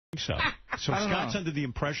So Scott's under the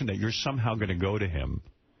impression that you're somehow going to go to him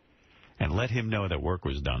and let him know that work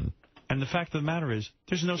was done. And the fact of the matter is,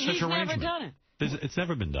 there's no such arrangement. He's never done it. It's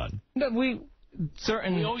never been done. But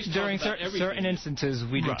during certain instances,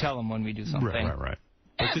 we do tell him when we do something. Right.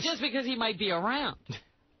 Just because he might be around.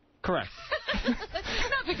 Correct.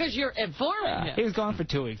 Not because you're informing him. He was gone for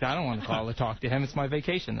 2 weeks. I don't want to call or talk to him. It's my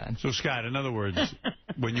vacation then. So, Scott, in other words,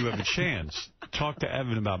 when you have a chance, talk to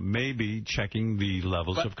Evan about maybe checking the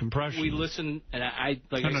levels of compression. We listen, and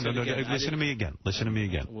No. Listen to me again. Listen to me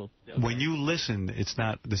again. Okay. When you listen, it's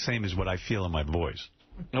not the same as what I feel in my voice.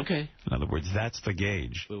 Okay. In other words, that's the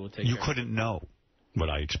gauge. You couldn't know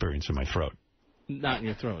what I experience in my throat. Not in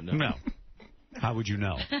your throat, no. No. How would you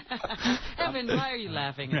know? Evan, why are you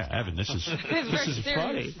laughing? Yeah, Evan, this is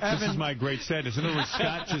funny. This is my great sadness. In other words,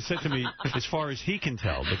 Scott just said to me, as far as he can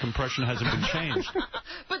tell, the compression hasn't been changed.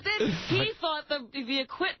 But then he thought the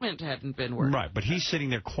equipment hadn't been working. Right, but he's sitting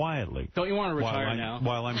there quietly. Don't you want to retire now?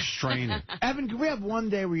 While I'm straining. Evan, can we have one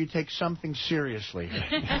day where you take something seriously?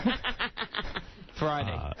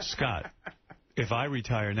 Friday. Scott, if I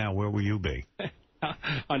retire now, where will you be?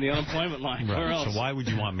 On the unemployment line. Right. Where else? So why would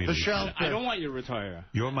you want me to retire? I don't want you to retire.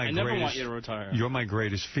 I never want you to retire. You're my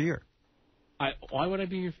greatest fear. Why would I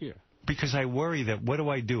be your fear? Because I worry that what do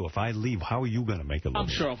I do if I leave? How are you going to make a living? I'm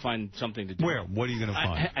sure I'll find something to do. Where? What are you going to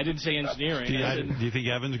find? I didn't say engineering. Do you think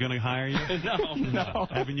Evan's going to hire you? No.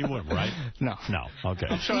 Evan, you wouldn't, right? No. Okay.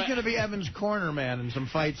 He's going to be Evan's corner man in some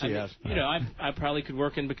fights he has. I probably could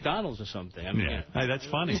work in McDonald's or something. Hey, that's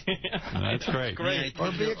funny. That's great. Great. Or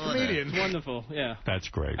be a comedian. It's wonderful, yeah. That's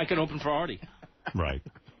great. I could open for Artie. Right.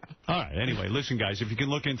 All right. Anyway, listen, guys, if you can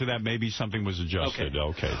look into that, maybe something was adjusted.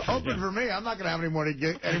 Okay. Open for me. I'm not going to have any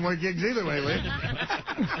more gigs either lately.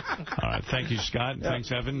 All right. Thank you, Scott. Yeah.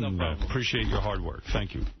 Thanks, Evan. No problem. Appreciate your hard work.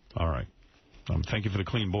 Thank you. All right. Thank you for the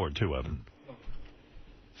clean board, too, Evan.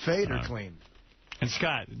 Fade or clean? And,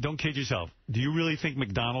 Scott, don't kid yourself. Do you really think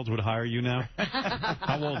McDonald's would hire you now?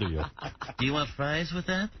 How old are you? Do you want fries with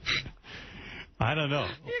that? I don't know.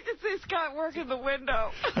 You can see Scott working the window.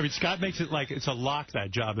 I mean, Scott makes it like it's a lock, that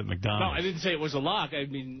job at McDonald's. No, I didn't say it was a lock. I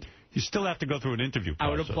mean... You still have to go through an interview process. I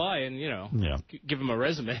would apply and, give him a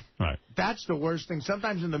resume. Right. That's the worst thing.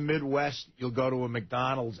 Sometimes in the Midwest, you'll go to a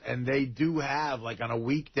McDonald's, and they do have, like on a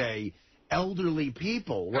weekday, elderly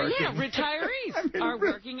people working. Yeah, retirees are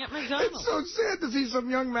working at McDonald's. It's so sad to see some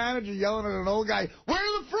young manager yelling at an old guy, where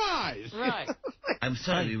are the fries? Right. I'm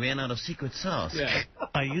sorry, we ran out of secret sauce. Yeah.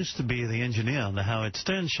 I used to be the engineer on the Howard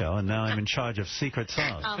Stern show, and now I'm in charge of secret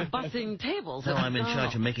sauce. I'm bussing tables. No, I'm in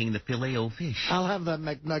charge of making the filet-o-fish. I'll have that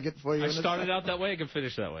McNugget for you. I started out that way, I can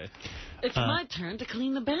finish that way. It's my turn to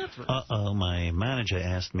clean the bathroom. Uh-oh, my manager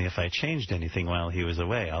asked me if I changed anything while he was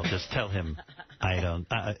away. I'll just tell him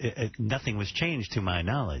nothing was changed to my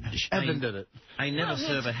knowledge. Evan did it. I never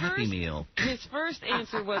serve a Happy Meal. His first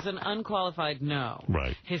answer was an unqualified no.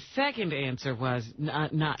 Right. His second answer was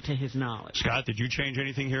not to his knowledge. Scott, did you change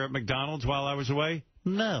anything here at McDonald's while I was away?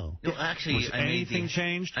 No. No, actually, anything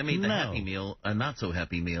changed? I made the Happy Meal a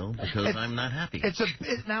not-so-happy meal because I'm not happy.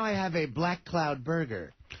 Now I have a Black Cloud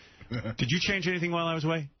burger. Did you change anything while I was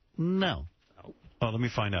away? No. Oh, let me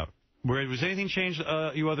find out. Was anything changed,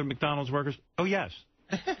 you other McDonald's workers? Oh, yes.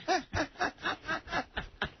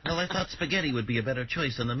 Well, I thought spaghetti would be a better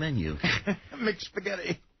choice on the menu. Mixed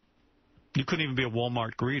spaghetti. You couldn't even be a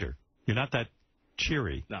Walmart greeter. You're not that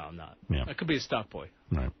cheery. No, I'm not. Yeah. I could be a stock boy.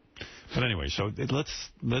 Right. But anyway, so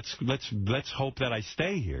let's hope that I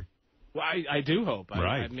stay here. Well, I do hope.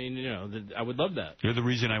 Right. I mean, I would love that. You're the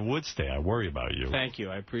reason I would stay. I worry about you. Thank you.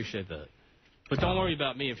 I appreciate that. But don't worry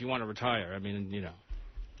about me if you want to retire. I mean,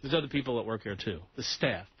 there's other people that work here, too. The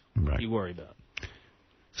staff you worry about.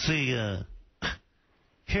 See,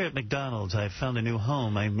 here at McDonald's, I found a new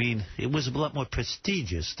home. I mean, it was a lot more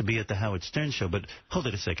prestigious to be at the Howard Stern show. But hold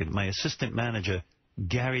it a second. My assistant manager,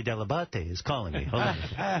 Gary Delabate, is calling me. Hold on.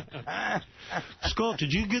 Scott,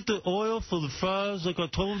 did you get the oil for the fries like I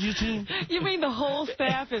told you to? You mean the whole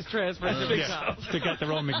staff is transferred to McDonald's? They got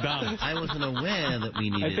their own McDonald's. I wasn't aware that we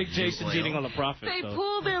needed I think Jason's eating on the profit. They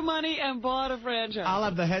pooled their money and bought a franchise. I'll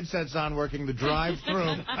have the headsets on working the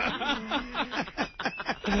drive-thru.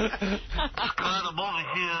 Scott, I'm over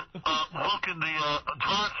here working the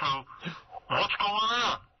drive-thru. What's going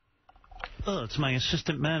on? Oh, it's my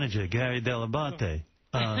assistant manager, Gary Delabate.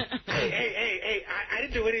 Hey, I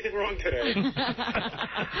didn't do anything wrong today.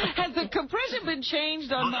 Has the compression been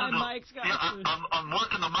changed on my mic, Scott? Yeah, I'm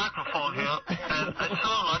working the microphone here, and it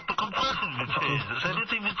sounds like the compression's been changed. Has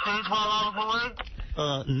anything been changed while I was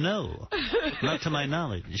away? No. Not to my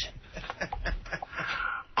knowledge.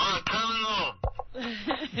 All right, carry on.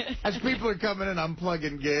 As people are coming in, I'm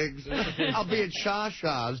plugging gigs. I'll be at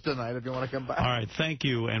Shaw's tonight if you want to come by. All right, thank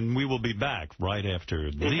you, and we will be back right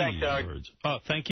after these words. Oh, thank you.